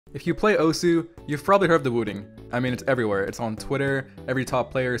If you play Osu, you've probably heard of the wooting. I mean, it's everywhere. It's on Twitter, every top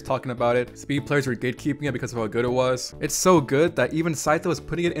player is talking about it. Speed players were gatekeeping it because of how good it was. It's so good that even Saito is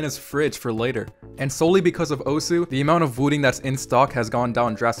putting it in his fridge for later. And solely because of Osu, the amount of wooting that's in stock has gone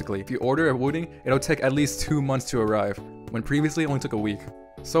down drastically. If you order a wooting, it'll take at least 2 months to arrive, when previously it only took a week.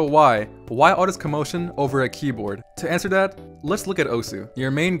 So why? Why all this commotion over a keyboard? To answer that, let's look at Osu.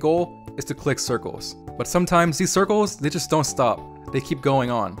 Your main goal is to click circles. But sometimes these circles, they just don't stop. They keep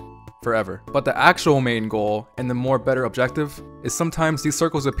going on forever. But the actual main goal and the more better objective is sometimes these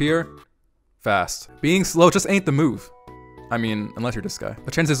circles appear fast. Being slow just ain't the move. I mean, unless you're this guy.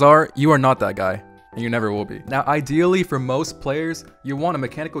 But chances are, you are not that guy. And you never will be. Now, ideally for most players, you want a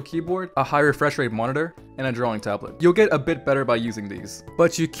mechanical keyboard, a high refresh rate monitor, and a drawing tablet. You'll get a bit better by using these.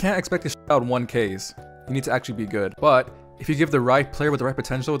 But you can't expect to shit out 1Ks. You need to actually be good. But if you give the right player with the right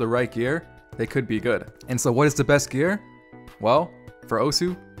potential the right gear, they could be good. And so what is the best gear? Well, for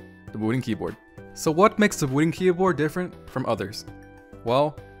Osu, the wooting keyboard. So what makes the wooting keyboard different from others?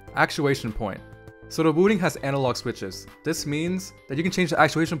 Well, actuation point. So the wooting has analog switches. This means that you can change the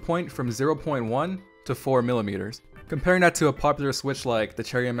actuation point from 0.1 to 4 millimeters. Comparing that to a popular switch like the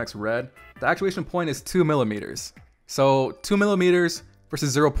Cherry MX Red, the actuation point is 2 millimeters. So 2 millimeters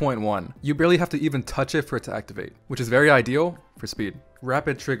versus 0.1. You barely have to even touch it for it to activate, which is very ideal for speed.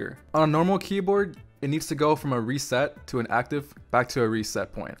 Rapid trigger. On a normal keyboard, it needs to go from a reset to an active back to a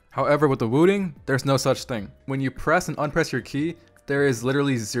reset point. However, with the wooting, there's no such thing. When you press and unpress your key, there is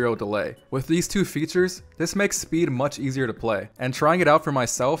literally zero delay. With these two features, this makes speed much easier to play. And trying it out for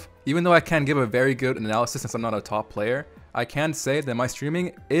myself, even though I can't give a very good analysis since I'm not a top player, I can say that my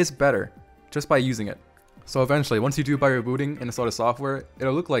streaming is better just by using it. So eventually, once you do buy your wooting and install the software,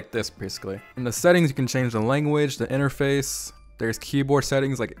 it'll look like this basically. In the settings, you can change the language, the interface. There's keyboard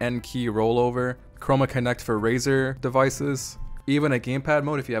settings like N key rollover, Chroma Connect for Razer devices, even a gamepad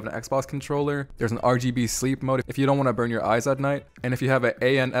mode if you have an Xbox controller. There's an RGB sleep mode if you don't want to burn your eyes at night. And if you have an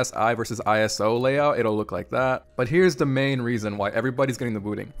ANSI versus ISO layout, it'll look like that. But here's the main reason why everybody's getting the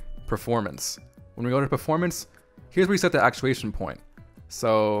wooting: performance. When we go to performance, here's where you set the actuation point.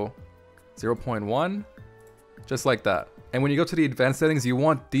 So 0.1, just like that. And when you go to the advanced settings, you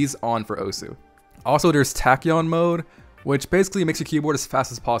want these on for Osu. Also, there's tachyon mode, which basically makes your keyboard as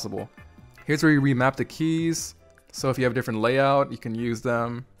fast as possible. Here's where you remap the keys. So if you have a different layout, you can use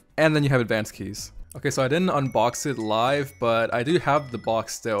them. And then you have advanced keys. Okay, so I didn't unbox it live, but I do have the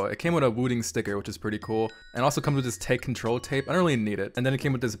box still. It came with a wooting sticker, which is pretty cool. And also comes with this take control tape. I don't really need it. And then it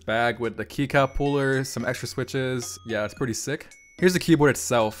came with this bag with the keycap puller, some extra switches. Yeah, it's pretty sick. Here's the keyboard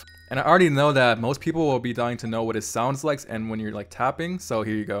itself. And I already know that most people will be dying to know what it sounds like and when you're like tapping. So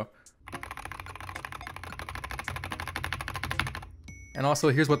here you go. And also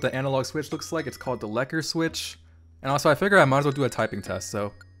here's what the analog switch looks like. It's called the Lecker switch. And also I figure I might as well do a typing test,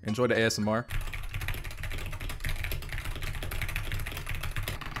 so enjoy the ASMR.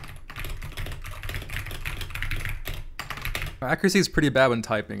 My accuracy is pretty bad when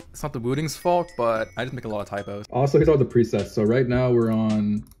typing. It's not the wooting's fault, but I just make a lot of typos. Also, here's all the presets. So right now we're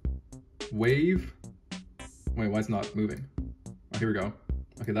on wave. Wait, why is it not moving? Oh, here we go.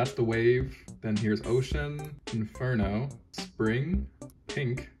 Okay, that's the wave. Then here's ocean, inferno, spring,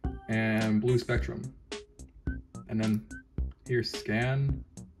 pink, and blue spectrum. And then here's scan,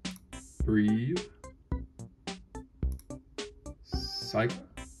 breathe, cycle,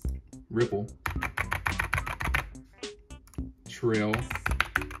 ripple, trail,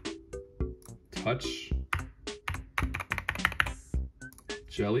 touch,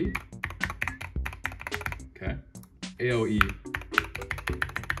 jelly, okay, AOE,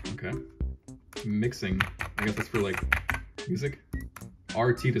 okay, mixing, I guess that's for like music,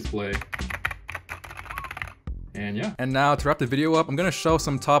 RT display. And yeah. And now to wrap the video up, I'm gonna show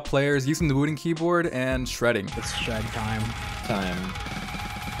some top players using the wooting keyboard and shredding. It's shred time.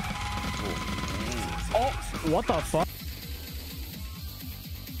 Oh, what the fuck?